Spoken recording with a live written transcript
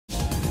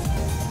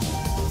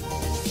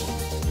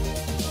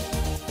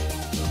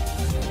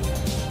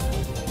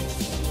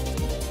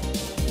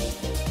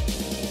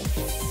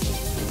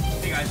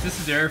This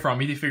is Eric from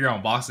Figure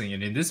Unboxing,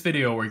 and in this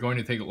video we're going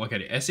to take a look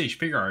at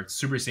S.H.Figuarts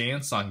Super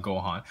Saiyan Son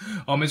Gohan.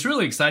 It's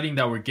really exciting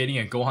that we're getting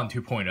a Gohan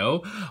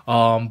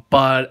 2.0,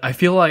 but I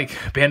feel like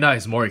Bandai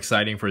is more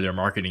exciting for their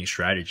marketing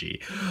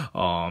strategy,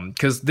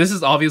 because this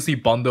is obviously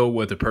bundled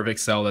with the Perfect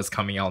Cell that's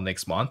coming out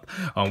next month,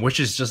 which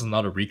is just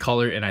another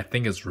recolor, and I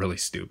think it's really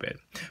stupid.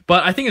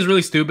 But I think it's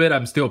really stupid.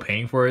 I'm still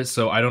paying for it,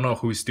 so I don't know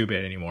who's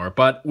stupid anymore.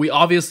 But we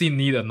obviously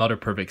need another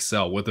Perfect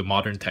Cell with the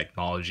modern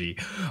technology,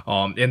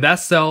 and that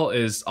cell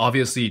is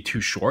obviously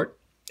too short,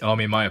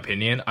 in my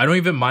opinion. I don't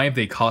even mind if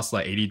they cost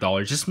like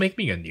 $80. Just make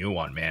me a new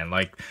one, man.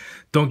 Like,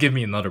 don't give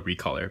me another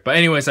recolor. But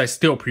anyways, I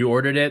still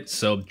pre-ordered it,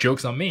 so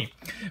joke's on me.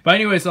 But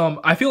anyways,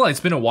 I feel like it's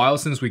been a while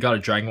since we got a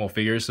Dragon Ball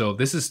figure, so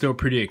this is still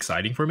pretty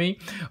exciting for me.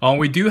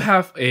 We do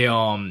have a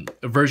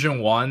version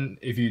 1,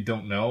 if you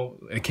don't know.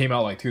 It came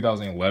out like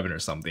 2011 or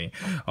something.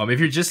 If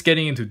you're just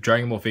getting into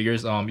Dragon Ball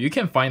figures, you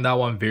can find that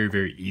one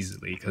very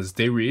easily, because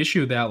they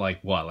reissued that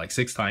like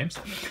 6 times.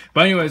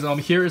 But anyways,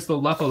 here is the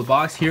left of the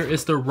box, here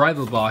is the right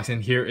of the box,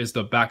 and here is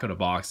the back of the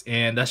box.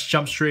 And let's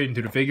jump straight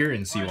into the figure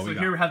and see what we got. So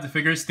here we have the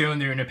figure still in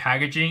there in the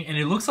package. And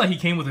it looks like he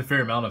came with a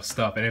fair amount of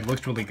stuff, and it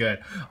looks really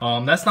good.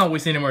 Let's not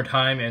waste any more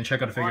time and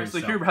check out the figure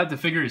itself. So here we have the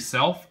figure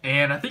itself,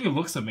 and I think it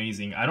looks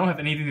amazing. I don't have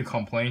anything to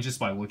complain just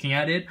by looking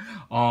at it.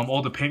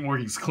 All the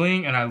paintwork is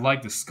clean, and I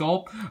like the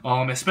sculpt,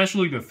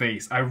 especially the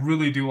face. I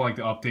really do like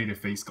the updated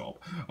face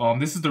sculpt.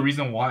 This is the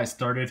reason why I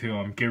started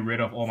to get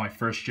rid of all my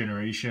first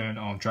generation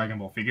Dragon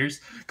Ball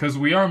figures, because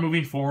we are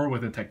moving forward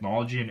with the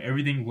technology, and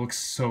everything looks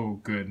so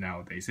good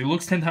nowadays. It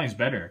looks 10 times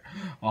better.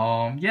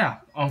 Yeah,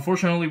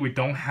 unfortunately we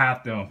don't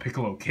have the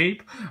Piccolo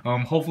cape.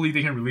 Hopefully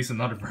they can release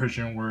another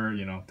version where,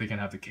 you know, they can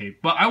have the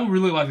cape. But I would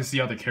really like to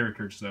see other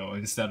characters though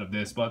instead of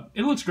this, but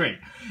it looks great.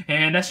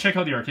 And let's check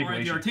out the articulation.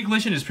 Right, the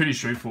articulation is pretty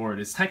straightforward.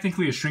 It's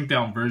technically a shrink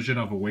down version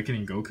of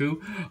Awakening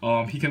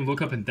Goku. He can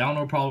look up and down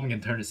no problem, he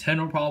can turn his head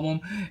no problem,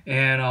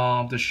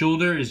 and the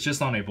shoulder is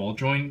just on a ball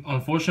joint.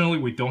 Unfortunately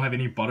we don't have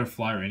any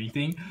butterfly or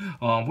anything,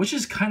 which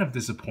is kind of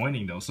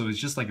disappointing though. So it's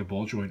just like a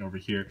ball joint over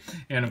here,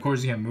 and of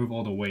course you can move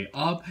all the way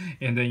up,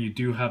 and then you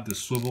do have the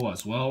swivel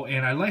as well.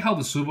 And I like how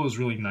the swivel is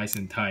really nice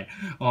and tight.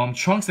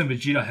 Trunks and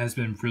Vegeta has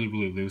been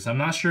really loose. I'm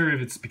not sure if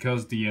it's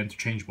because the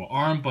interchangeable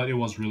arm, but it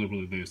was really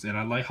loose. And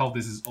I like how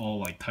this is all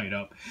like tied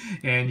up,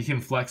 and you can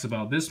flex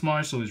about this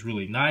much, so it's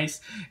really nice.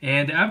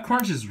 And the ab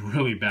crunch is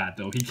really bad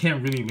though. He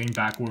can't really lean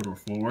backward or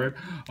forward,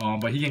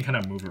 but he can kind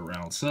of move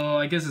around, so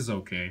I guess it's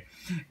okay.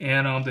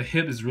 And the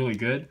hip is really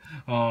good.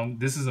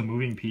 This is a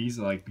moving piece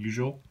like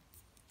usual.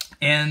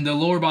 And the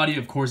lower body,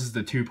 of course, is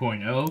the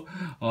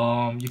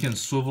 2.0. You can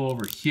swivel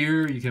over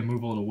here, you can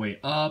move all the way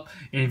up,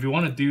 and if you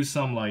want to do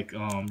some like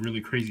really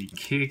crazy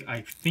kick,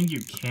 I think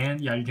you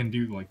can. Yeah, you can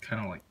do like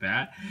kind of like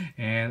that.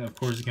 And of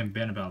course you can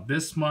bend about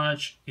this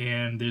much,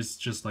 and there's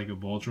just like a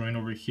ball joint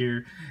over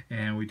here,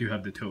 and we do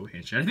have the toe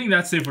hinge. I think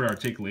that's it for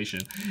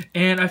articulation.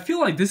 And I feel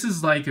like this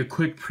is like a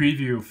quick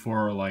preview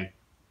for like,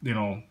 you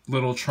know,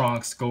 little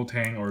Trunks,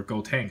 Goten, or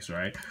Gotenks,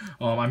 right?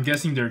 I'm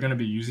guessing they're gonna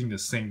be using the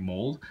same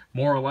mold,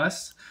 more or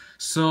less.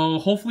 So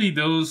hopefully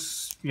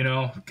those, you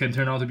know, can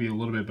turn out to be a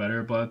little bit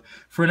better. But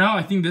for now,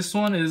 I think this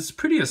one is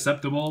pretty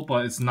acceptable,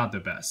 but it's not the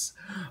best.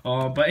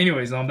 But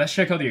anyways, let's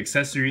check out the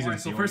accessories. Right,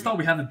 so first off,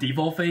 we have the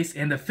default face,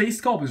 and the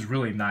face sculpt is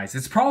really nice.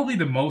 It's probably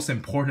the most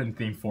important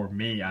thing for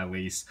me, at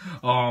least.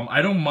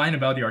 I don't mind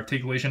about the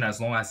articulation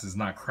as long as it's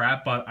not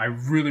crap, but I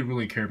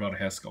really care about the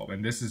head sculpt,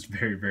 and this is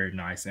very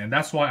nice. And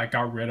that's why I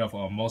got rid of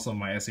most of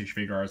my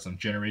S.H.Figuarts and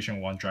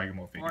Generation 1 Dragon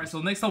Ball figures. Alright,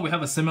 so next up we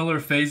have a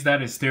similar face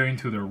that is staring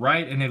to the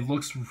right, and it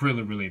looks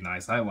really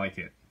nice. I like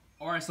it.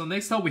 Alright, so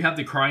next up we have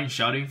the crying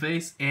shouting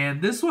face,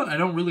 and this one I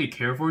don't really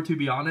care for, to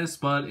be honest,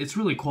 but it's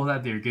really cool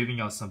that they're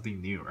giving us something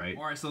new, right?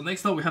 Alright, so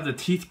next up we have the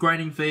teeth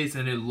grinding face,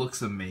 and it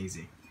looks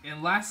amazing.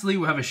 And lastly,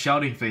 we have a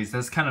shouting face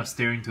that's kind of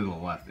staring to the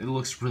left. It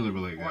looks really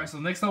good. Alright, so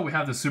next up we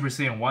have the Super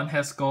Saiyan 1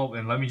 head sculpt,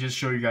 and let me just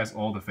show you guys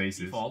all the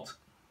faces. Default,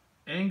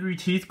 angry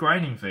teeth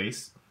grinding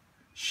face,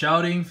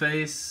 shouting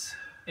face,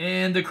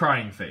 and the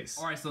crying face.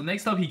 Alright, so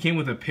next up he came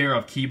with a pair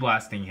of key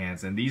blasting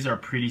hands, and these are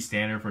pretty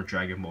standard for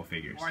Dragon Ball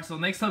figures. Alright, so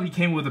next up he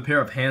came with a pair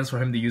of hands for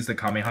him to use the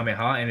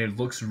Kamehameha, and it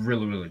looks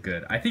really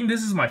good. I think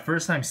this is my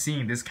first time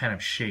seeing this kind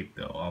of shape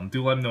though.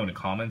 Do let me know in the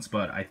comments,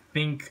 but I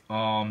think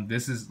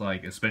this is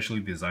like especially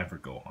designed for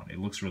Gohan. It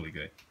looks really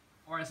good.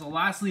 Alright, so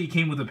lastly, he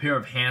came with a pair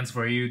of hands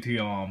for you to,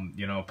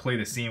 you know, play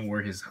the scene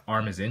where his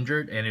arm is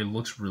injured, and it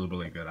looks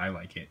really good. I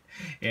like it.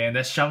 And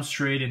let's jump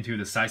straight into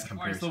the size comparison.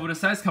 Alright, so with the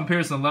size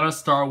comparison, let us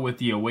start with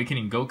the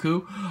Awakening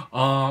Goku.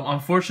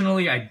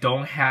 Unfortunately, I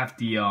don't have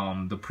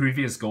the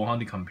previous Gohan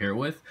to compare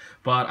with,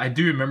 but I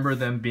do remember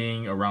them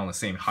being around the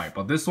same height.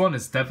 But this one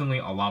is definitely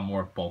a lot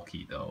more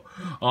bulky though.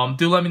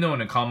 Do let me know in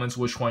the comments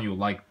which one you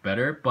like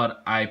better,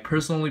 but I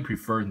personally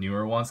prefer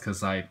newer ones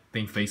because I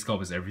think face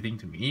sculpt is everything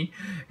to me.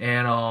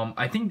 And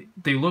I think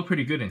they look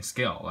pretty good in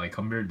scale, like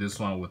compared to this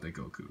one with the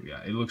Goku.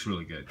 Yeah, it looks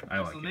really good. I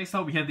like it. So next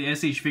up we have the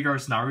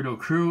S.H.Figuarts Naruto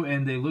crew,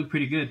 and they look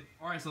pretty good.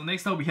 Alright, so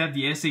next up we have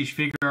the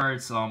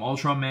S.H.Figuarts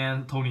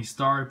Ultraman, Tony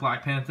Stark,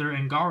 Black Panther,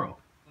 and Garo.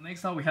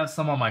 Next up, we have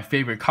some of my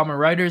favorite Kamen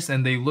Riders,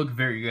 and they look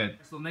very good.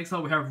 So next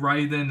up, we have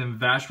Raiden and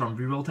Vash from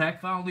Revoltech.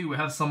 Finally, we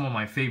have some of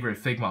my favorite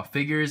Figma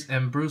figures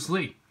and Bruce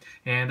Lee.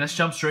 And let's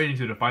jump straight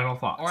into the final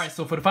thoughts. Alright,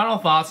 so for the final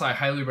thoughts, I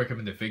highly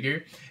recommend the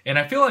figure. And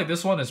I feel like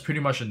this one is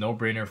pretty much a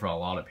no-brainer for a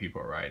lot of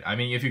people, right? I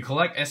mean, if you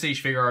collect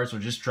S.H.Figuarts or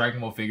just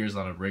Dragon Ball figures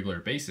on a regular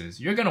basis,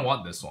 you're gonna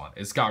want this one.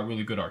 It's got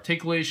really good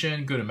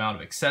articulation, good amount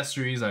of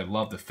accessories. I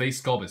love the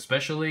face sculpt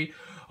especially.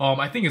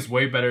 I think it's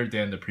way better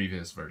than the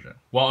previous version.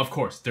 Well, of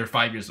course, they're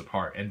 5 years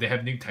apart and they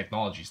have new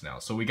technologies now,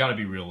 so we gotta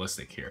be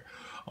realistic here.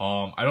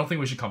 I don't think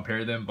we should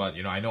compare them, but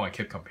I know I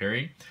kept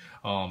comparing.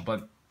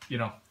 But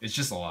it's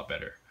just a lot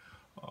better.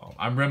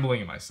 I'm rambling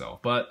in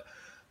myself, but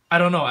I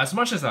don't know. As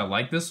much as I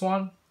like this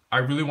one, I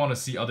really want to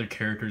see other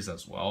characters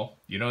as well.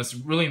 It's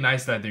really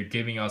nice that they're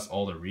giving us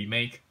all the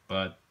remake,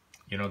 but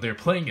they're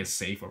playing it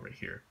safe over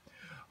here.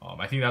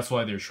 I think that's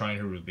why they're trying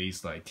to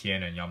release like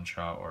Tien and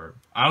Yamcha, or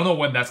I don't know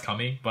when that's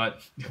coming,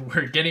 but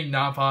we're getting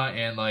Nappa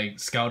and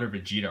like Scouter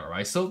Vegeta,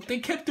 right? So they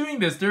kept doing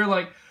this. They're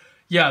like,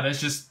 yeah, let's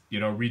just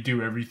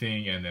redo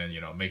everything and then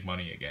make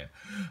money again.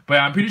 But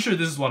I'm pretty sure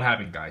this is what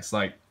happened, guys.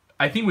 Like,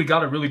 I think we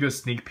got a really good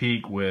sneak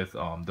peek with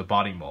the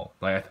body mold.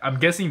 Like, I'm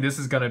guessing this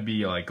is gonna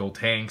be like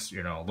Gotenks,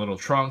 little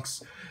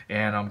Trunks,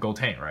 and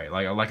Goten, right?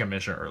 Like I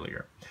mentioned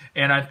earlier.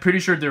 And I'm pretty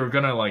sure they were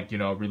gonna like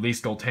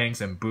release Gotenks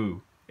and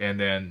Boo. And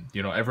then,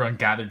 everyone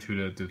gathered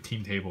to the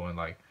team table and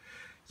like,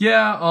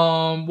 yeah,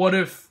 what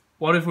if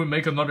we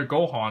make another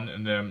Gohan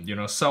and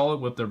then, sell it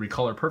with the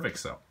Recolor Perfect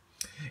Cell?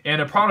 And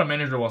the product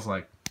manager was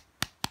like,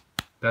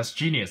 that's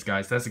genius,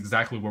 guys. That's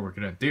exactly what we're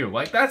gonna do.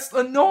 Like, that's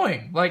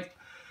annoying. Like,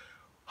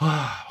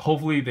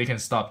 hopefully they can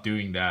stop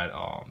doing that,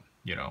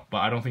 but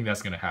I don't think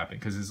that's gonna happen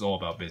because it's all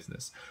about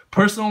business.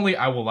 Personally,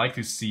 I would like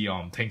to see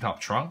Tank Top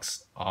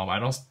Trunks. I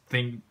don't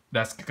think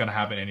that's gonna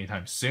happen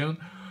anytime soon.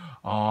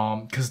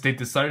 Because they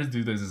decided to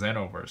do the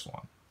Xenoverse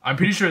one. I'm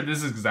pretty sure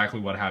this is exactly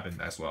what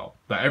happened as well.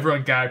 That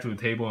everyone gathered to the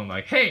table and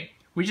like, hey,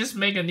 we just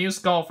make a new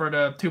skull for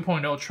the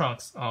 2.0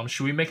 Trunks.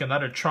 Should we make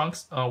another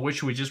Trunks,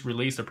 which we just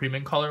released the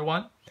premium color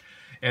one?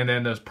 And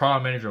then the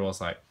product manager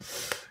was like,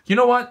 you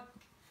know what?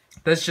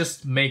 Let's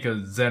just make a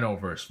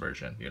Xenoverse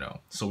version,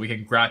 so we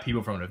can grab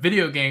people from the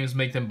video games,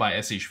 make them buy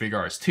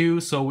S.H.Figuarts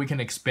too, so we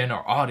can expand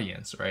our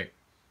audience, right?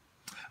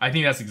 I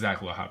think that's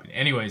exactly what happened.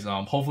 Anyways,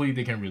 hopefully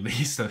they can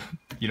release the,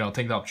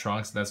 Tank Top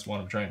Trunks. That's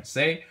what I'm trying to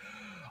say.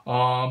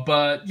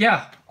 But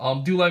yeah,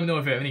 do let me know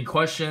if you have any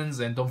questions,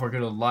 and don't forget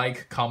to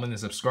like, comment, and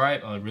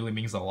subscribe. It really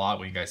means a lot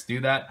when you guys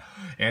do that.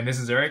 And this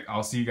is Eric.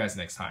 I'll see you guys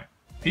next time.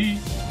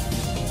 Peace.